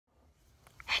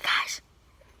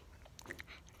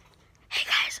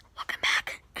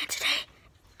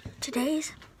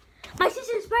today's my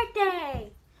sister's birthday.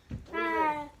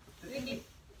 Hi.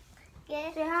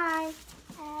 Yeah. Say hi.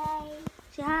 Hi.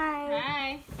 Say hi.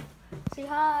 Hi. Say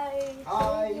hi.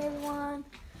 Hi. Hey, everyone.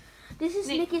 This is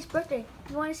Nikki's birthday.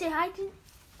 You want to say hi to? You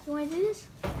want to do this?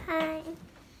 Hi.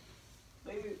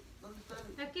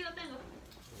 Aquí lo tengo.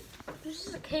 This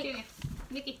is a cake. ¿Quién es?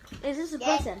 Nikki. This is a Yeah.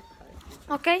 present.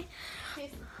 Okay.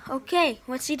 Okay.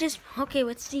 Let's see this. Okay.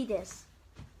 Let's see this.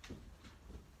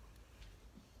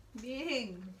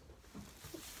 Bien.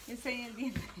 Enseña el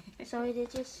diente. Sorry, they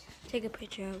just take a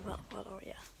picture of or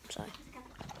yeah. Sorry.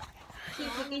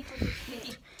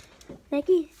 Nikki.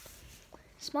 Nikki,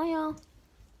 smile.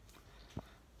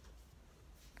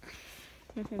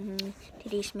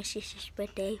 Today's my sister's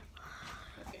birthday.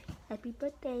 Happy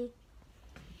birthday.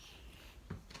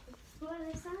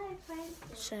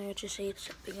 So I just say it's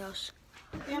something else.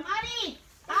 Mari.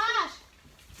 Ash.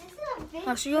 This is a big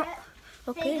Oh, so you're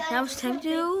okay. Now it's time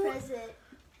to. present.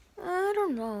 I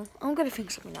don't know. I'm gonna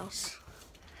think something else.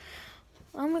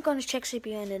 I'm gonna check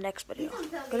CPU in the next video.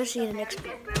 Gonna see you in the next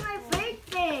video. For my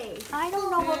birthday. I don't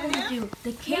know what we're gonna do.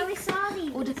 The Yeah, we cake saw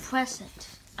these. or the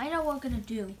present. I know what we're gonna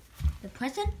do. The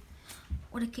present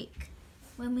or the cake.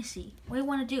 Let me see. What do you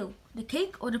want to do? The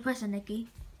cake or the present, Nikki?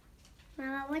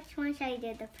 Mama, which one should I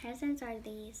do? The presents or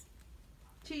these?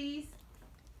 Cheese.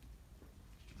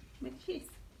 Make cheese.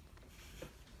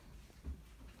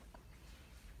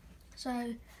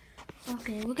 So,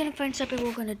 okay, we're gonna find something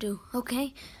we're gonna do.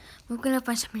 Okay, we're gonna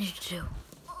find something to do.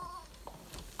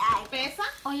 Pesa.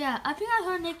 Oh yeah, I think I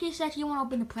heard Nikki said you want to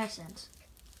open the present.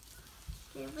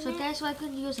 So that's why I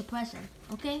couldn't use a present.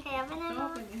 Okay. Hey, open it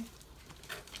up. Open it.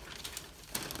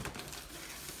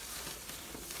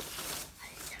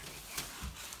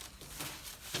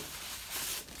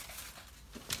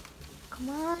 Come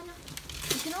on,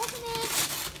 you can open it.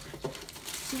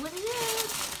 See what it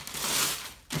is.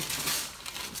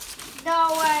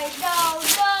 No way. No,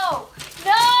 no,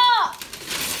 no.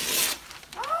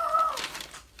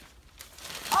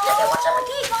 what's on the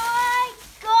cake? My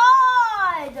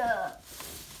God.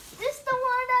 This is the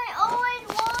one I always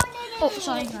wanted. Oh,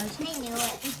 sorry guys. I knew it.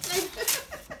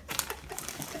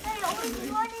 I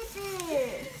always wanted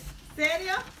this.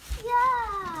 ¿Serio?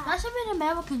 Yeah. That's an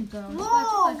American girl. Whoa,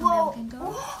 That's like whoa. American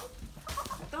girl.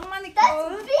 Toma, Nicole.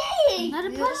 That's big. Not a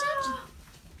present.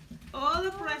 All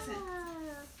the presents.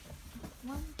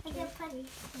 I get plenty.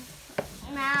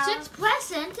 Now. Six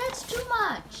presents. That's too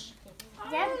much.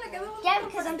 Yeah,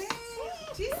 because I'm.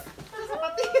 Cheese. Los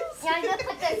zapatillos. Yeah, I'm gonna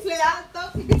put this Le da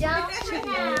toque. down for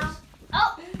now.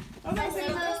 Oh. O sea, se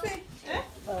los hace. ¿Eh?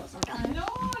 No,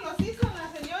 los hizo la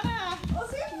señora. ¿Oh,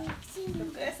 sí?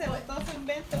 Ese todo su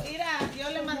invento. Mira, yo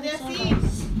le mandé así.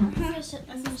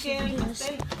 Así que el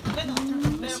pastel. Bueno,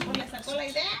 pero pues le sacó la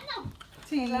idea, ¿no?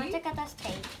 Sí. Let me take out that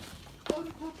tape.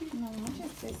 No,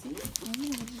 muchas sí.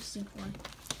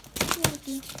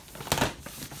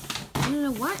 I don't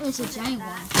know what is a giant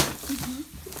one.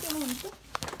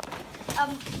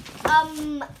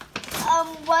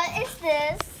 What is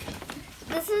this?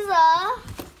 This is a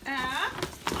Ah,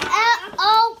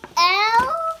 LOL.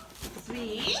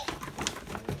 sí.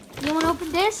 You want to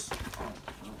open this?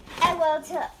 I will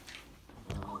too.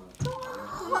 Oh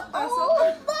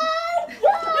my God!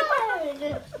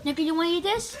 Nikki, you want to eat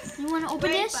this? You want to open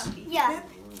Wait, this? papi. Yeah.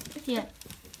 Here.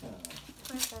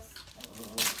 Where's this?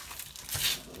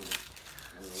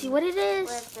 See what it is.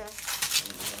 Where's this?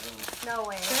 No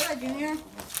way. Espera, Junior. Yeah,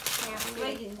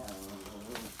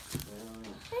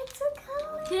 it's a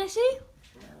color. Can I see?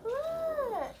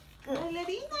 Look.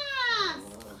 Bailarinas.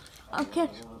 Okay.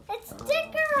 It's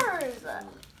stickers.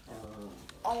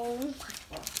 Oh my.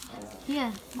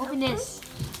 Here. Open this.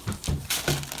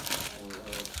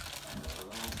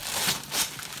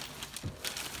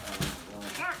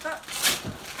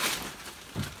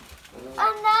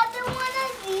 Another one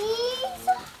of these?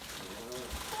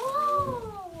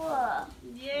 Whoa.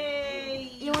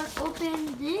 Yay. You want to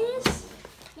open this?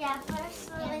 Yeah,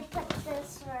 first let me put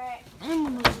this right.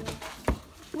 And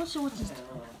what's this?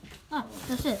 Ah,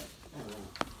 that's it.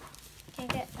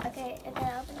 Okay, I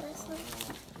open this one.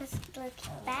 Let's look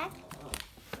back.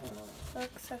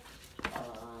 Looks so.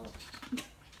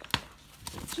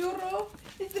 Churro.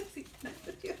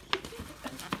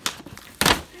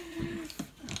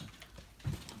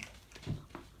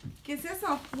 ¿Qué es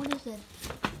eso? What is it?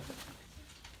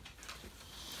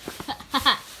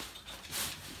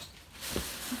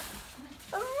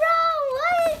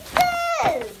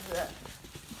 What is this?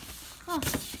 Huh.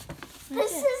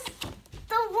 This is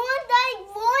the one I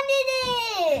wanted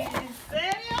it. ¿En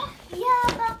serio?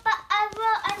 Yeah, but I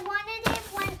wanted it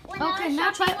when I Okay, was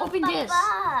now try shopping open with this.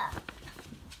 Papa.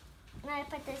 I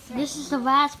put this This is the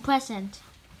last present.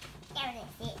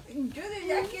 Judy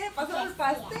ya quiere pasar el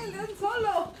pastel de un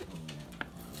solo.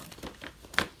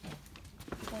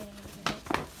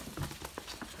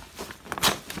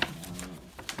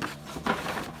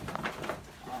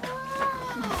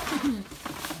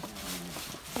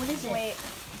 What is it? Wait.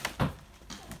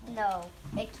 No,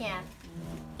 it can't.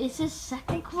 Is this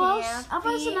second close? can't I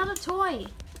thought it's be. another toy.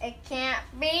 It can't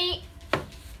be.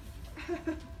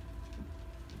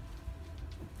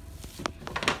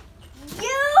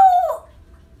 You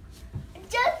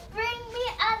just bring me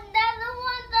another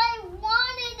one. I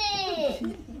wanted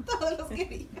it. Todos los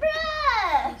quería.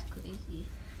 Bruh, That's crazy.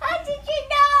 how did you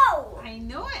know? I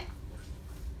know it.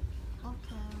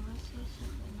 Okay, let's see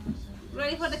something.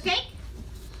 Ready for the cake?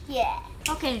 Yeah.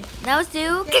 Okay, now let's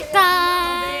do cake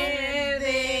time.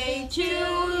 Birthday to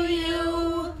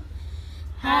you.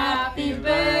 Happy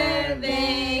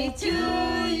birthday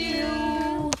to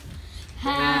you.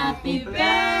 Happy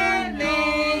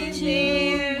birthday,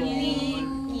 dear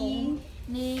Nikki.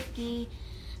 Nikki.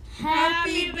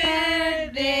 Happy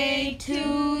birthday to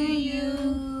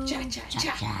you. Cha cha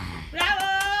cha. ¡Bravo!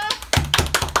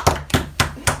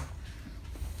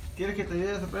 ¿Quieres que te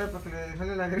ayude a soplar para que le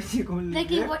sale la grecia con el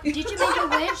Nikki, dedo? what, did you make your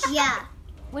wish? Yeah.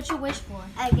 What's your wish for?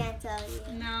 I can't tell you.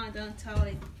 No, don't tell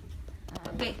it.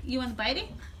 Okay, you want to bite it?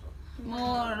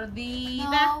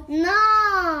 Mordida. No.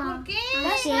 ¿Por qué?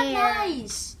 That's not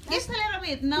nice. Just a little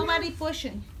bit. Nobody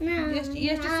pushing. No. Just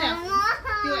yourself.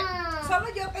 Do it. Solo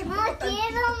yo que No importa.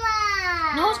 quiero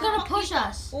más. No one's gonna push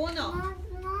us. Uno.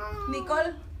 No.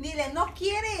 Nicole, dile, no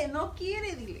quiere,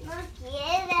 dile. No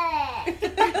quiere.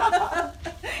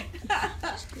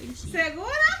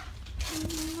 ¿Segura?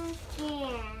 No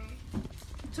quiere.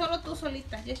 Solo tú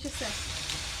solita. Just yourself.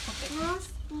 Okay. No.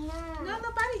 No,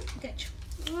 nobody. Get you.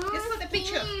 No Just for the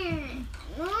picture. quiere.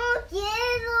 No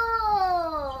quiero.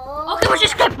 Okay, we'll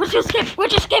just skip. We'll just skip. We'll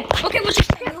just skip. Okay, we'll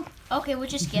just skip. Okay, we'll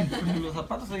just skip. Los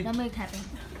zapatos ahí. Don't make it happen.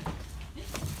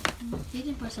 He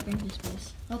didn't put something in his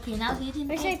place. Okay, now he didn't.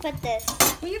 Where should I put this?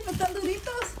 Oye, pues están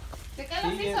duritos. ¿De qué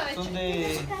los Sí, hizo? son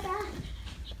de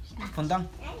fondant.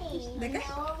 ¿De qué?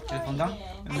 ¿El fondant?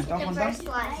 ¿El mercado The fondant? first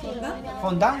one.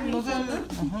 Fondant, no sé.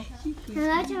 Ajá.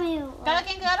 Cada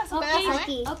quien que agarra su pedazo, ¿eh?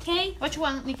 Aquí. Okay. Which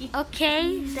one, Nikki?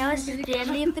 Okay, that was the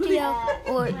end of the video.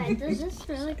 Or Does this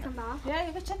really come off? Yeah,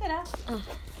 you can check it out.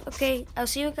 okay, I'll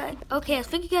see you guys. Okay,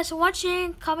 thank you guys for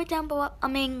watching. Comment down below.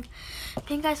 Thank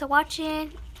you guys for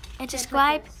watching and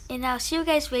subscribe. And I'll see you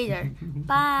guys later.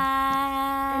 Bye.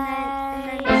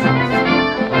 And then